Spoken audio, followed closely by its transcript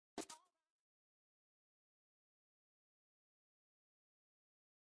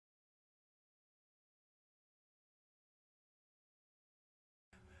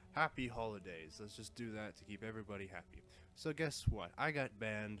happy holidays. Let's just do that to keep everybody happy. So guess what? I got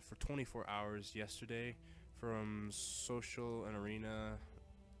banned for 24 hours yesterday from social and arena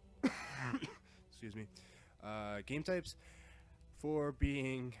excuse me, game types for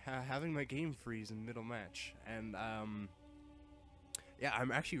being having my game freeze in middle match. And yeah,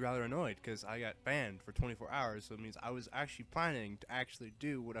 I'm actually rather annoyed because I got banned for 24 hours, so it means I was actually planning to actually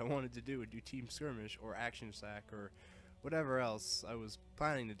do what I wanted to do and do team skirmish or action sack or whatever else I was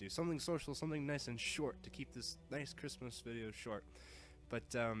planning to do. Something social, something nice and short to keep this nice Christmas video short.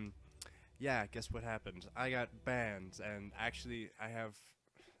 But yeah, guess what happened? I got banned, and actually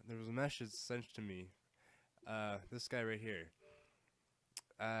there was a message sent to me. This guy right here.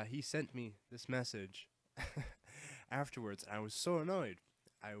 He sent me this message afterwards, and I was so annoyed.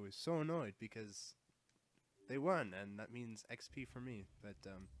 I was so annoyed because they won, and that means XP for me. But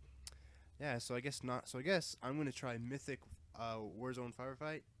yeah, so I guess not. So I guess I'm gonna try Mythic Warzone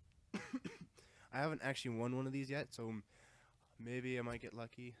Firefight. I haven't actually won one of these yet, so maybe I might get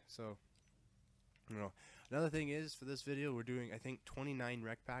lucky. So you know, another thing is for this video we're doing I think 29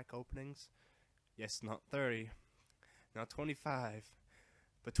 rec pack openings. Yes, not 30, not 25,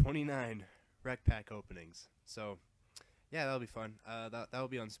 but 29 rec pack openings. So yeah, that'll be fun. That'll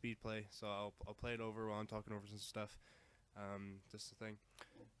be on speed play, so I'll play it over while I'm talking over some stuff. Just the thing.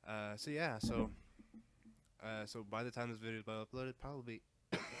 So yeah, so by the time this video is uploaded, probably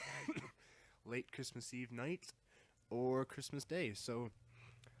late Christmas Eve night or Christmas Day. So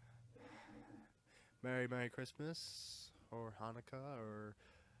Merry Christmas or Hanukkah or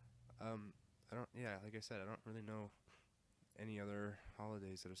like I said, I don't really know any other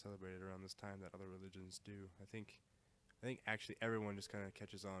holidays that are celebrated around this time that other religions do. I think actually everyone just kind of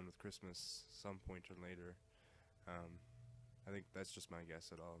catches on with Christmas some point or later. I think that's just my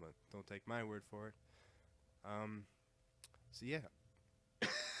guess at all, but don't take my word for it. So yeah.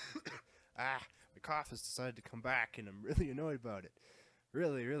 My cough has decided to come back, and I'm really annoyed about it.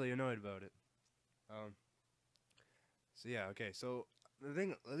 Really annoyed about it. So yeah, okay. So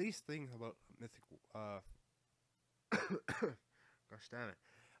the least thing about Mythic, gosh damn it,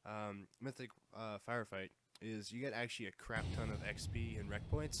 Mythic Firefight is you get actually a crap ton of XP and rec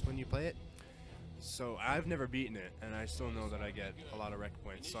points when you play it. So I've never beaten it, and I still know that I get a lot of rec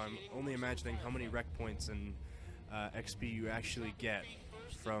points. So I'm only imagining how many rec points and XP you actually get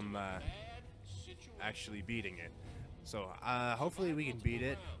from actually beating it. So hopefully we can beat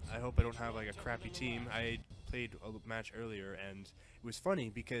it. I hope I don't have like a crappy team. I played a match earlier, and it was funny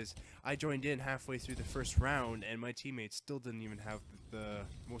because I joined in halfway through the first round, and my teammates still didn't even have the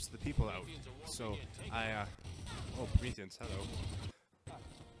most of the people out. So I oh, Prometheans, hello.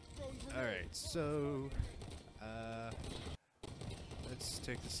 Alright, so let's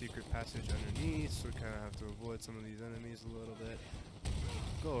take the secret passage underneath, so we kind of have to avoid some of these enemies a little bit.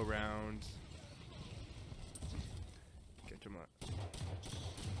 Go around. Get him up.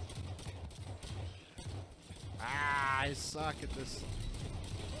 I suck at this.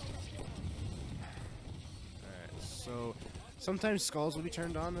 Alright, so sometimes skulls will be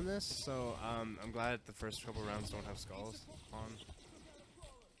turned on in this, so I'm glad the first couple rounds don't have skulls on.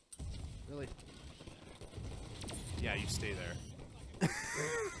 Really? Yeah, you stay there.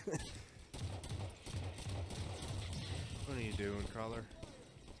 What are you doing, Crawler?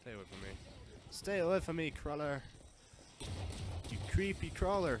 Stay away from me. Stay away from me, Crawler. You creepy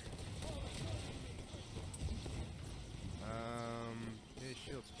Crawler. Hey,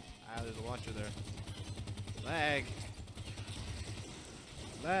 shield. There's a watcher there. Lag.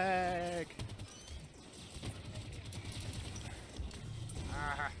 Lag.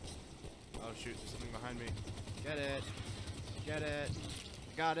 Oh shoot, there's something behind me. Get it. Get it.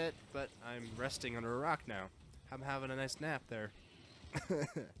 Got it, but I'm resting under a rock now. I'm having a nice nap there.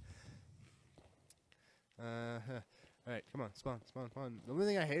 Alright, come on, spawn. The only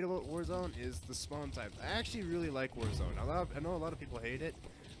thing I hate about Warzone is the spawn type. I actually really like Warzone. I know a lot of people hate it.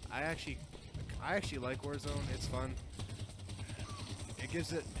 I actually like Warzone. It's fun.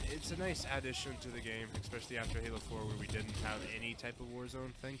 It's a nice addition to the game, especially after Halo 4 where we didn't have any type of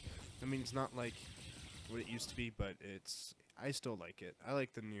Warzone thing. I mean, it's not like what it used to be, but I still like it. I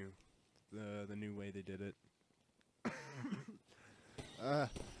like the new way they did it.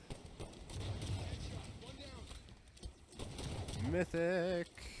 Mythic.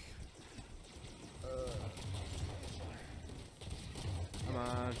 Come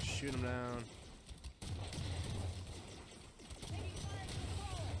on, shoot him down.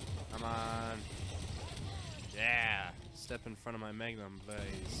 Come on. Yeah. Step in front of my Magnum,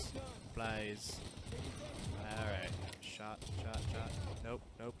 please. Please. Alright. Shot. Nope.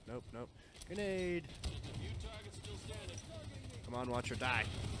 Grenade. Come on, watch her die.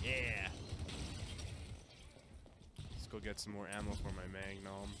 Yeah. Let's go get some more ammo for my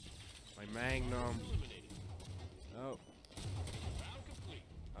Magnum. My Magnum. Oh.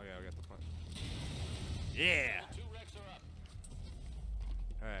 Okay, I'll get the point. Yeah.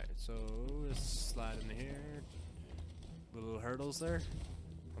 Alright, so let's slide into here. Little hurdles there.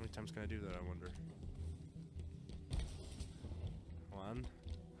 How many times can I do that, I wonder? One.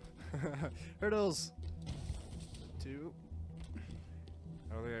 Hurdles! Two.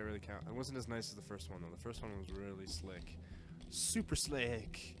 I don't think I really count. It wasn't as nice as the first one, though. The first one was really slick. Super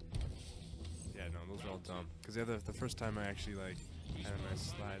slick! Yeah, no, those are all dumb. Because the first time I actually, like, had a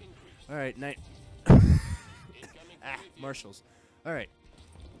nice slide. Alright, night. Marshals. Alright.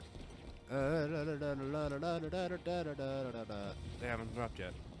 They haven't dropped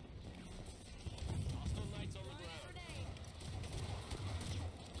yet.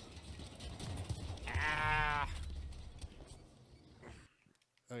 Ah!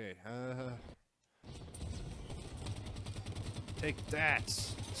 Okay, take that,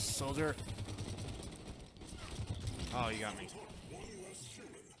 soldier. Oh, you got me.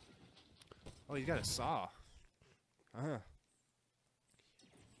 Oh, he's got a saw.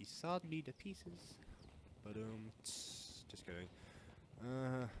 He sawed me to pieces. But just kidding.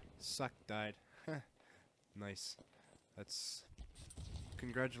 Suck died. Nice. That's.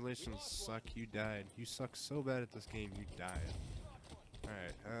 Congratulations, Suck. You died. You suck so bad at this game. You died.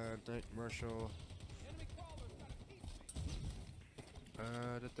 Alright. Night Marshal.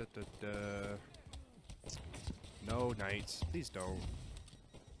 No, Knights. Please don't.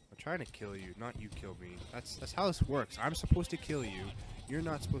 I'm trying to kill you, not you kill me. That's how this works. I'm supposed to kill you. You're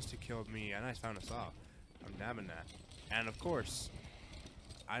not supposed to kill me, and I found a saw. I'm nabbing that. And of course,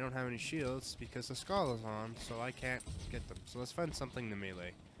 I don't have any shields because the skull is on, so I can't get them. So let's find something to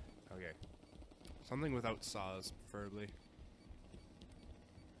melee. Okay. Something without saws, preferably.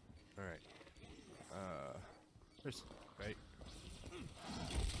 Alright. There's... Right.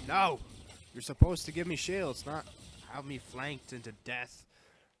 No! You're supposed to give me shields, not have me flanked into death.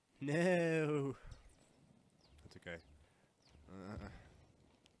 No! That's okay.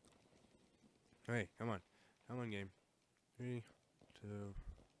 Hey, come on. Come on, game. 3, 2,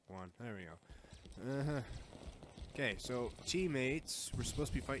 1. There we go. Okay, so teammates, we're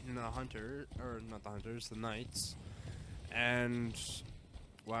supposed to be fighting the hunter, or not the hunters, the knights. And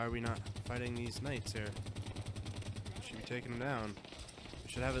why are we not fighting these knights here? We should be taking them down. We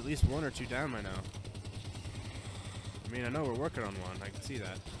should have at least 1 or 2 down by now. I mean, I know we're working on one. I can see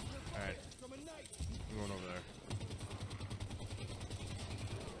that. Alright. I'm going over there.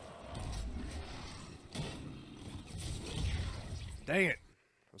 Dang it!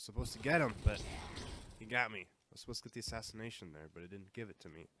 I was supposed to get him, but he got me. I was supposed to get the assassination there, but it didn't give it to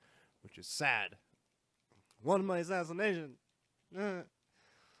me, which is sad. Won my assassination! Alright,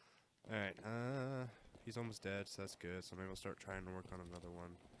 he's almost dead, so that's good. So maybe we'll start trying to work on another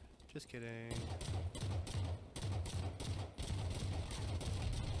one. Just kidding.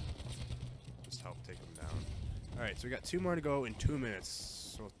 Just help take him down. Alright, so we got 2 more to go in 2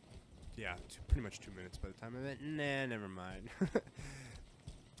 minutes. So, yeah, pretty much 2 minutes by the time I went. Nah, never mind.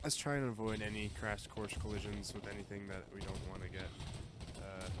 Let's try and avoid any crash course collisions with anything that we don't want to get.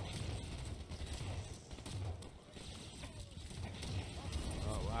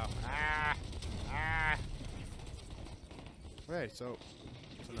 Oh, wow. Ah! Ah! Right, so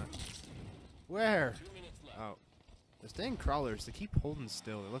not. Where? Oh. They're staying crawlers. They keep holding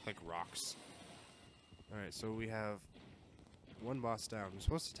still. They look like rocks. Alright, so we have 1 boss down. We're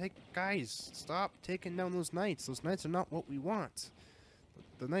supposed to take... Guys, stop taking down those knights. Those knights are not what we want.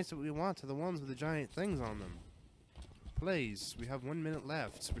 The knights that we want are the ones with the giant things on them. Please, we have 1 minute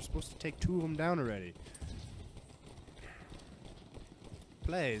left. So we're supposed to take 2 of them down already.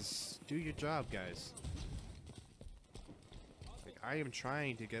 Please, do your job, guys. Like, I am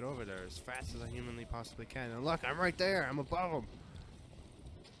trying to get over there as fast as I humanly possibly can. And look, I'm right there. I'm above them.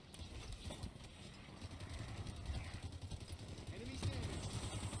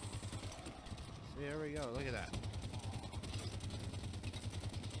 See, there we go. Look at that.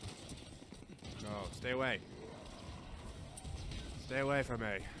 No, stay away. Stay away from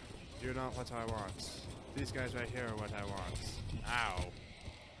me. You're not what I want. These guys right here are what I want. Ow.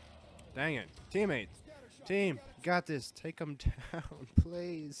 Dang it. Teammate. Team, got this. Take them down.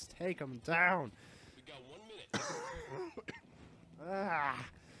 Please, take them down. We got 1 minute. Ah.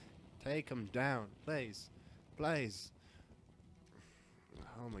 Take them down. Please. Please.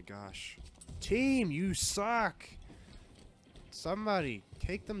 Oh my gosh. Team, you suck. Somebody,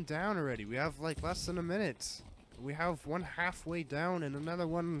 take them down already. We have like less than a minute. We have one halfway down and another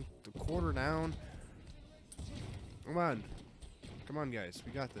one a quarter down. Come on. Come on, guys.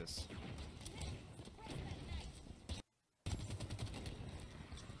 We got this.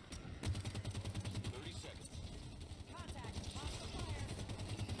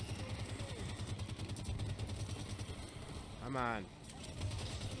 Come on.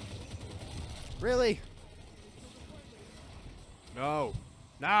 Really? No.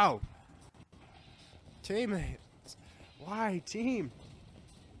 No. Teammates. Why, team?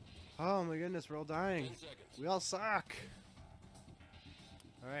 Oh my goodness, we're all dying. We all suck.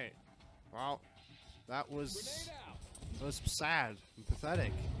 Alright. Well, that was sad and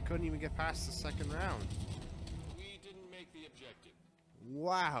pathetic. We couldn't even get past the second round. We didn't make the objective.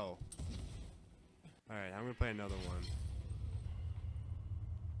 Wow. Alright, I'm gonna play another one.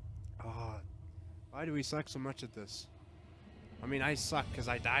 Oh, why do we suck so much at this? I mean, I suck because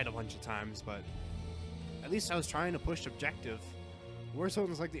I died a bunch of times, but at least I was trying to push objective.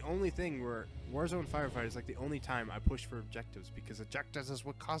 Warzone is like the only thing where Warzone Firefight is like the only time I push for objectives, because objectives is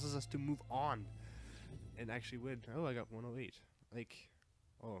what causes us to move on and actually win. Oh, I got 108. Like,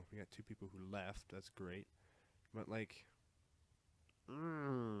 oh, we got 2 people who left. That's great. But like,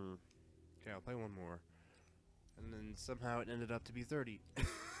 okay, I'll play one more, and then somehow it ended up to be 30.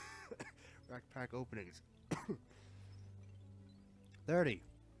 Backpack openings. 30.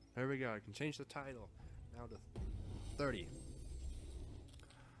 There we go. I can change the title now to 30.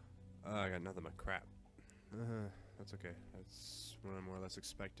 I got nothing but crap. That's okay. That's what I more or less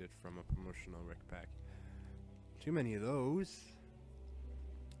expected from a promotional rec pack. Too many of those.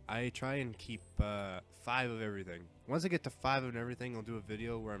 I try and keep 5 of everything. Once I get to 5 of everything, I'll do a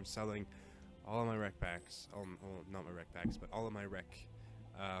video where I'm selling all of my rec packs. Well, not my rec packs, but all of my rec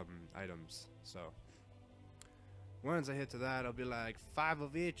items. So once I hit to that, I'll be like 5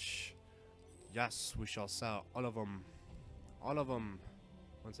 of each. Yes, we shall sell all of them. All of them.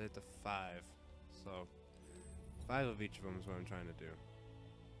 Once I hit to 5. So 5 of each of them is what I'm trying to do.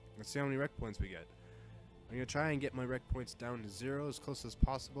 Let's see how many rec points we get. I'm gonna try and get my rec points down to 0 as close as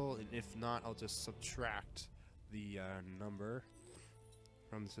possible, and if not, I'll just subtract the number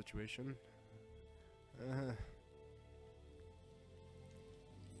from the situation.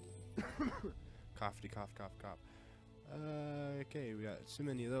 Coughty cough cough cough. Okay, we got so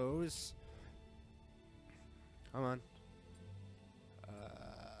many of those. Come on.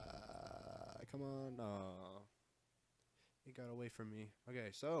 Come on. Oh, he got away from me. Okay,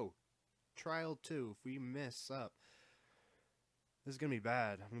 so trial 2. If we mess up, this is gonna be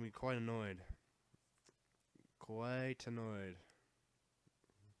bad. I'm gonna be quite annoyed. Quite annoyed.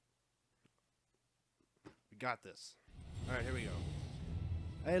 We got this. Alright, here we go.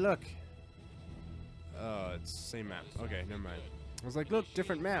 Hey, look. Oh, it's the same map. Okay, never mind. I was like, look,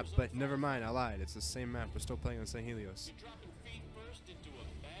 different map, but never mind, I lied. It's the same map. We're still playing on St. Helios.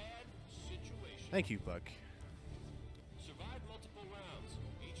 Thank you, Buck. Survived multiple rounds,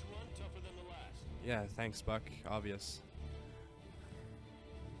 each one tougher than the last. Yeah, thanks, Buck. Obvious.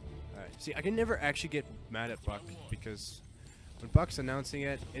 Alright, see, I can never actually get mad at Buck, because when Buck's announcing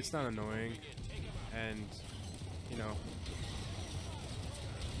it, it's not annoying. And, you know.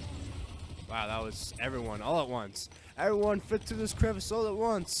 Wow, that was everyone all at once. Everyone fit through this crevice all at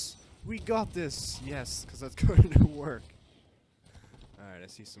once. We got this. Yes, because that's going to work. Alright, I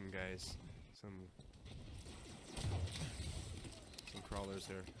see some guys. Some crawlers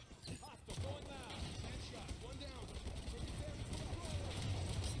here.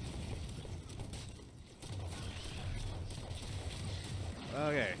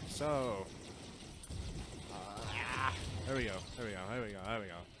 Okay, so there we go. There we go. There we go. There we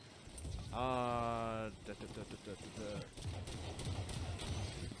go. I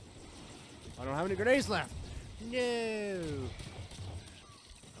don't have any grenades left. No.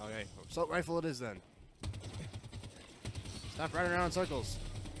 Okay, assault rifle it is then. Stop running around in circles.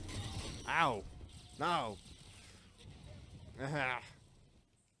 Ow. No.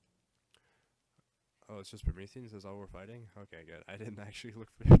 Oh, it's just Prometheans is all we're fighting? Okay, good. I didn't actually look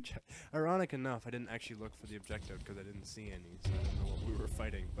for the objective. Ironic enough, I didn't actually look for the objective because I didn't see any, so I didn't know what we were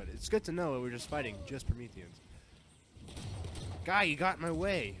fighting. But it's good to know that we're just fighting just Prometheans. Guy, you got in my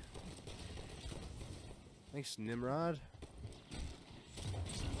way. Thanks, Nimrod.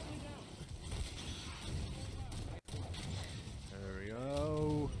 There we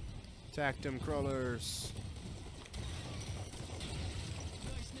go. Attack them crawlers.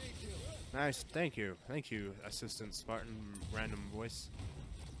 Nice, thank you, Assistant Spartan Random Voice.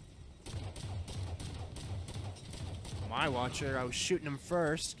 My watcher, I was shooting him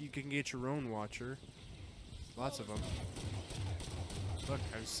first. You can get your own watcher. Lots of them. Look,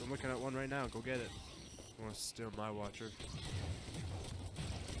 I'm looking at one right now. Go get it. Want to steal my watcher?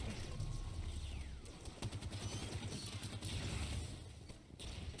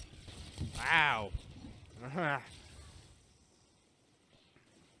 Ow!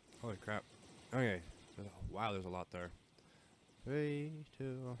 Holy crap. Okay. Wow, there's a lot there. 3,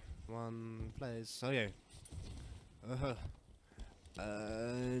 2, 1, place. Okay.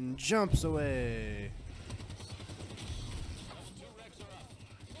 And jumps away. Two wrecks are up.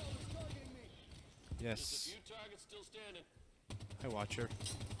 Yes. Just a few targets still standing. Hi, Watcher.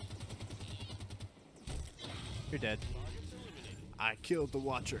 You're dead. Targets eliminated. I killed the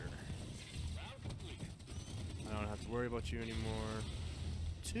Watcher. Round complete. I don't have to worry about you anymore.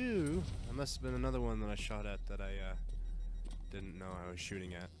 2. That must have been another one that I shot at that I didn't know I was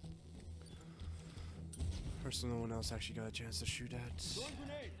shooting at. Or so no one else actually got a chance to shoot at.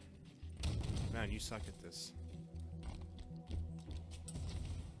 Man, you suck at this.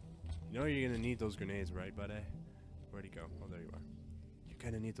 You know you're gonna need those grenades, right, buddy? Where'd he go? Oh, there you are. You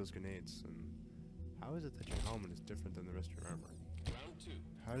kinda need those grenades. And how is it that your helmet is different than the rest of your armor? Round 2.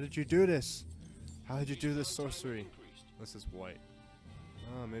 How did you do this? How did you do this sorcery? Increased. This is white.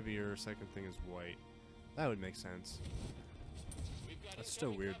 Oh, maybe your second thing is white. That would make sense. We've got That's still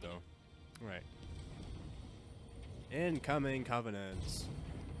incoming weird Covenant. though. Right. Incoming covenants.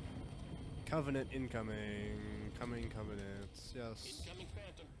 Covenant incoming. Coming covenants. Yes. Incoming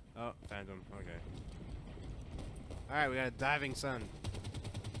Phantom. Oh, Phantom. Okay. Alright, we got a diving sun.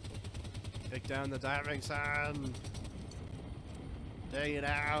 Take down the diving sun. Take it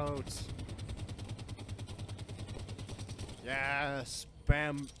out. Yeah,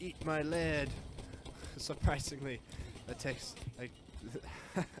 spam, eat my lid. Surprisingly, that takes like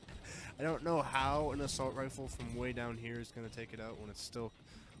I don't know how an assault rifle from way down here is gonna take it out when it's still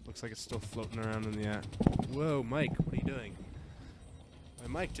looks like it's still floating around in the air. Whoa, Mike, what are you doing?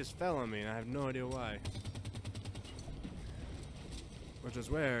 My mic just fell on me and I have no idea why. Which is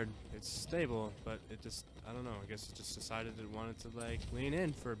weird. It's stable, but it just I don't know, I guess it just decided it wanted to like lean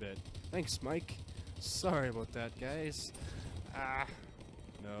in for a bit. Thanks, Mike. Sorry about that, guys. Ah,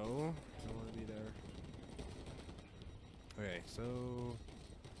 no, don't want to be there. Okay, so,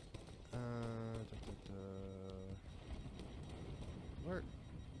 where?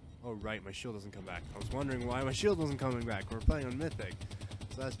 Oh right, my shield doesn't come back. I was wondering why my shield wasn't coming back. We're playing on Mythic,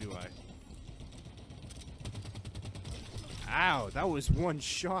 so that's be why. Ow, that was one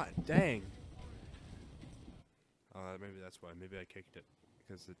shot. Dang. Maybe that's why. Maybe I kicked it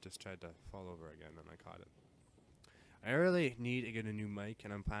because it just tried to fall over again and I caught it. I really need to get a new mic,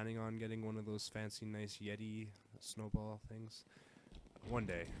 and I'm planning on getting one of those fancy, nice Yeti snowball things. One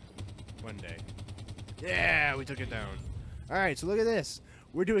day. One day. Yeah, we took it down. Alright, so look at this.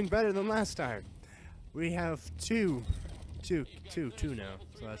 We're doing better than last time. We have two now,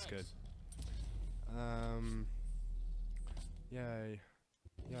 so that's good. Yay.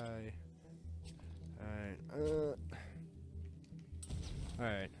 Yay. Alright,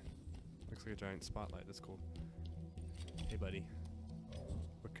 Alright. Looks like a giant spotlight, that's cool. Hey buddy.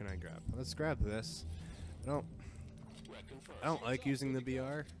 What can I grab? Let's grab this. I don't like using the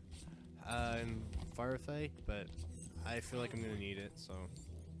BR in Firefight, but I feel like I'm gonna need it, so.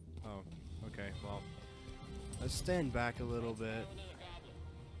 Oh, okay, well. Let's stand back a little bit.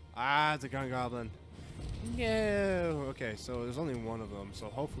 Ah, it's a gun goblin. No! Okay, so there's only one of them, so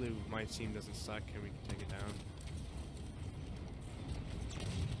hopefully my team doesn't suck and we can take it down.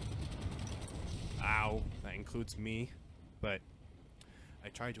 Ow, that includes me, but I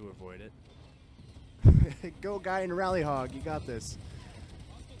tried to avoid it. Go guy in Rally Hog, you got this.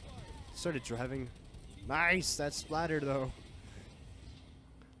 Started driving. Nice, that splattered though.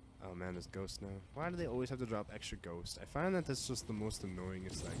 Oh man, there's ghosts now. Why do they always have to drop extra ghosts? I find that that's just the most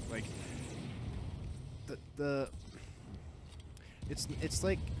annoyingest thing. Like, it's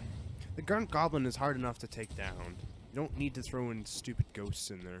like the grunt goblin is hard enough to take down. You don't need to throw in stupid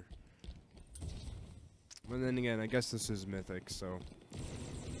ghosts in there. But then again, I guess this is Mythic, so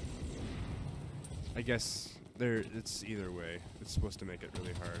I guess it's either way. It's supposed to make it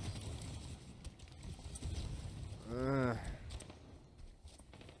really hard.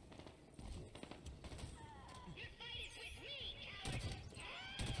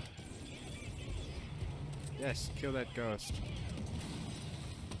 Yes, kill that ghost.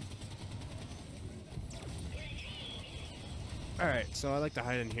 Alright, so I like to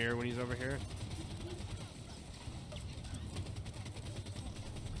hide in here when he's over here.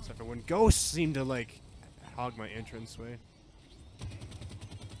 Except for when ghosts seem to, like, hog my entranceway.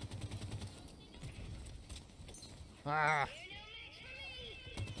 Ah!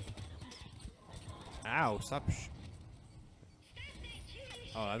 Ow, stop.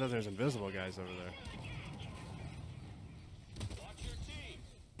 Oh, I thought there was invisible guys over there.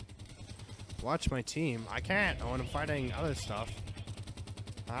 watch my team. I can't when I'm fighting other stuff.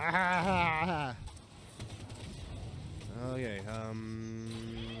 Ah! Okay,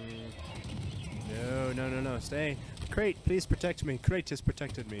 No, stay. Crate, please protect me. Crate has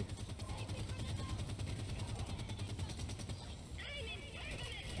protected me.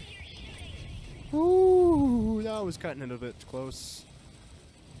 Ooh, that was cutting it a bit close.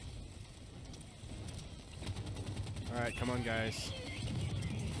 Alright, come on, guys.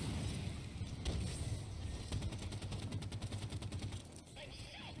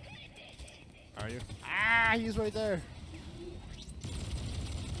 Are you? Ah, he's right there.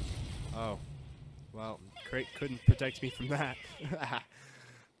 Oh. Well, Crate couldn't protect me from that.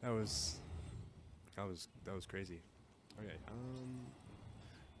 That was crazy. Okay,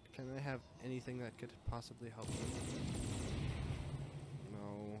 can I have anything that could possibly help me?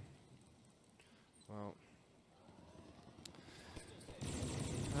 No. Well,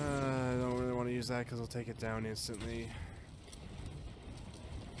 I don't really want to use that because I'll take it down instantly.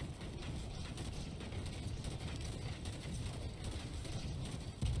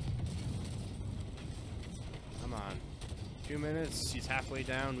 Come on. 2 minutes, he's halfway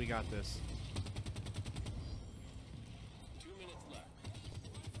down, we got this. 2 minutes left.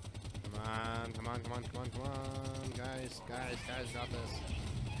 Come on, guys, got this.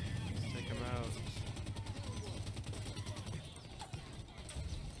 Let's take him out.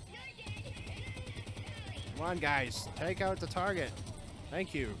 Come on, guys, take out the target.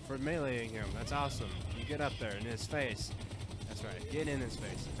 Thank you for meleeing him. That's awesome. You get up there in his face. That's right, get in his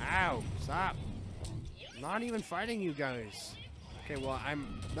face. Ow, stop. Not even fighting you guys. Okay, well,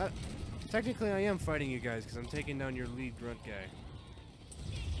 I'm not. Technically, I am fighting you guys because I'm taking down your lead grunt guy.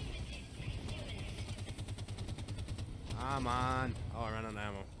 Come on. Oh, I ran out of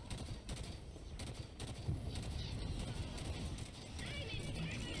ammo.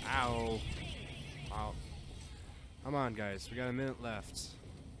 Ow. Wow. Come on, guys. We got a minute left.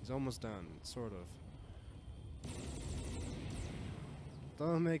 He's almost done, sort of.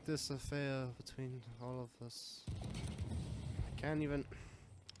 Don't make this a affair between all of us. I can't even.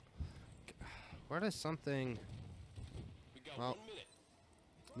 Where does something? We got Well, 1 minute.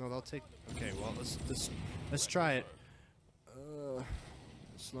 no, they'll take. Okay, well, let's try it.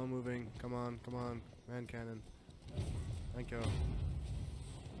 Slow moving. Come on, man cannon. Thank you.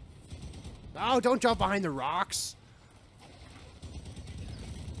 No, don't jump behind the rocks.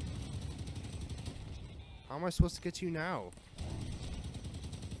 How am I supposed to get to you now?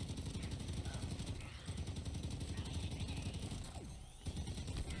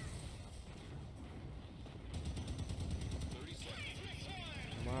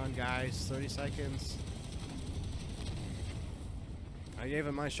 Come on, guys. 30 seconds. I gave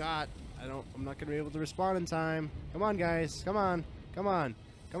it my shot. I'm not gonna be able to respond in time. Come on, guys. Come on,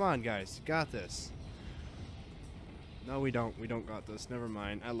 guys. You got this. No, we don't. We don't got this. Never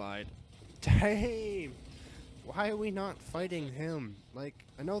mind. I lied. Damn. Why are we not fighting him? Like,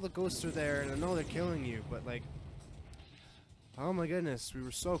 I know the ghosts are there, and I know they're killing you, but like, oh my goodness, we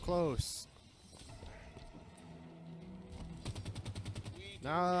were so close. No.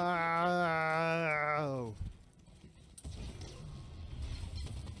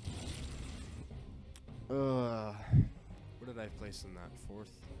 Where did I place in that?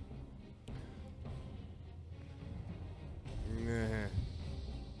 Fourth? Meh.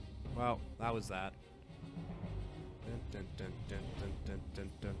 Well, that was that.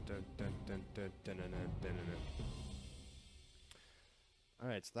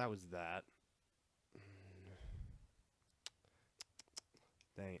 Alright, so that was that.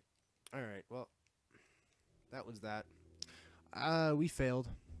 Dang it. Alright, well, that was that. We failed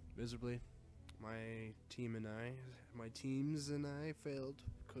miserably. My teams and I failed.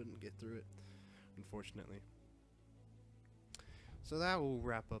 Couldn't get through it, unfortunately. So that will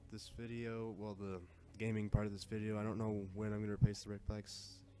wrap up this video. Well, the gaming part of this video. I don't know when I'm going to replace the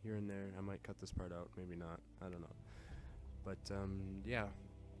Recplex here and there. I might cut this part out, maybe not. I don't know. But, yeah.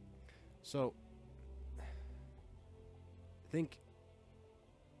 So, I think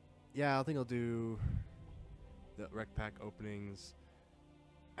I'll do the Rec Pack openings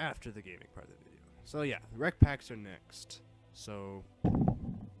after the gaming part of the video. So yeah, the Rec Packs are next. So,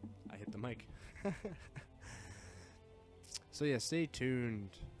 I hit the mic. So yeah, stay tuned,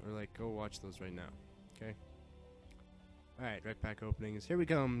 or like go watch those right now. Okay. All right, Rec Pack openings. Here we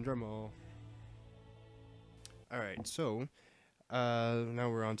come. Drum roll. All right, so now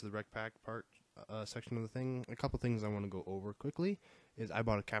we're on to the Rec Pack part section of the thing. A couple things I want to go over quickly is I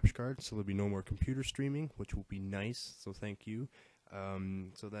bought a capture card, so there'll be no more computer streaming, which will be nice. So thank you.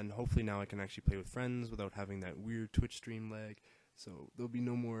 So then hopefully now I can actually play with friends without having that weird Twitch stream lag. So there'll be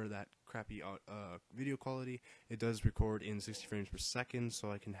no more of that crappy video quality. It does record in 60 frames per second,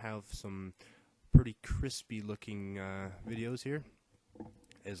 so I can have some pretty crispy looking videos here,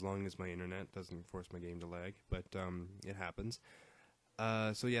 as long as my internet doesn't force my game to lag, but it happens.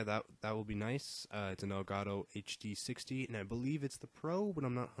 So yeah, that will be nice. It's an Elgato HD60, and I believe it's the Pro, but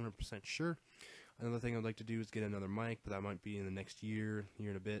I'm not 100% sure. Another thing I'd like to do is get another mic, but that might be in the next year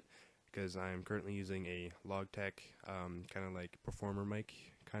and a bit, because I'm currently using a Logitech kind of like performer mic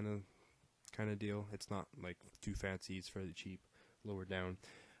kind of deal. It's not like too fancy, it's fairly cheap, lower down.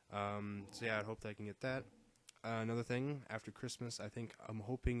 So yeah, I hope that I can get that. Another thing, after Christmas, I'm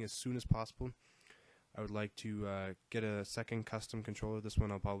hoping as soon as possible, I would like to get a second custom controller. This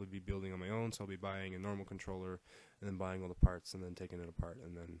one I'll probably be building on my own, so I'll be buying a normal controller, and then buying all the parts, and then taking it apart,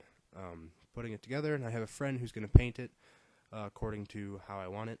 and then putting it together. And I have a friend who's going to paint it according to how I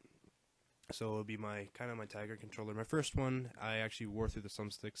want it. So it'll be my Tiger controller. My first one, I actually wore through the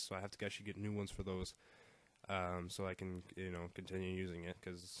thumbsticks, so I have to actually get new ones for those, so I can continue using it,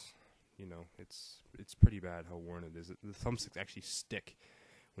 because it's pretty bad how worn it is. The thumbsticks actually stick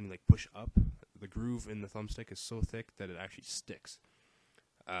when you like push up. The groove in the thumbstick is so thick that it actually sticks.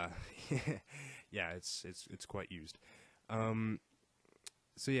 Yeah, it's quite used.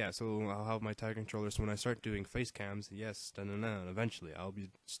 So yeah, so I'll have my Tiger controller. So when I start doing face cams, yes, eventually I'll be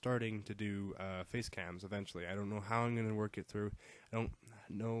starting to do face cams. Eventually, I don't know how I'm gonna work it through. I don't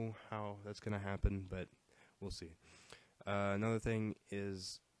know how that's gonna happen, but we'll see. Another thing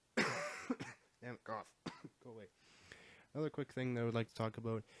is, damn it, cough, go away. Another quick thing that I would like to talk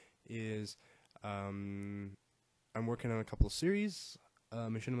about is I'm working on a couple of series.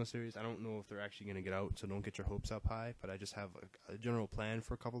 Machinima series. I don't know if they're actually going to get out, so don't get your hopes up high, but I just have a general plan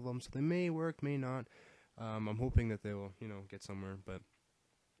for a couple of them, so they may work, may not. I'm hoping that they will, get somewhere, but,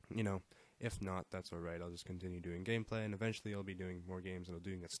 if not, that's alright. I'll just continue doing gameplay, and eventually I'll be doing more games, and I'll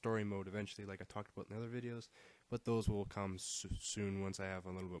be doing a story mode eventually, like I talked about in the other videos, but those will come soon once I have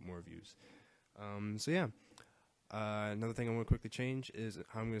a little bit more views. So yeah. Another thing I want to quickly change is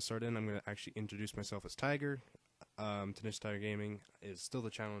how I'm going to start in. I'm going to actually introduce myself as Tiger. Tenacious Tiger Gaming is still the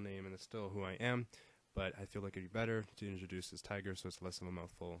channel name, and it's still who I am, but I feel like it'd be better to introduce as Tiger, so it's less of a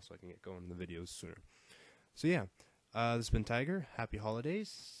mouthful, so I can get going in the videos sooner. So yeah, this has been Tiger. Happy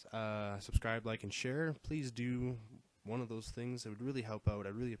holidays. Subscribe, like, and share. Please do one of those things. It would really help out.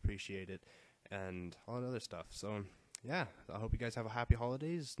 I'd really appreciate it, and all that other stuff. So yeah, I hope you guys have a happy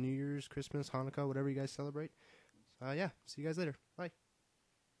holidays, New Year's, Christmas, Hanukkah, whatever you guys celebrate. Yeah, see you guys later. Bye.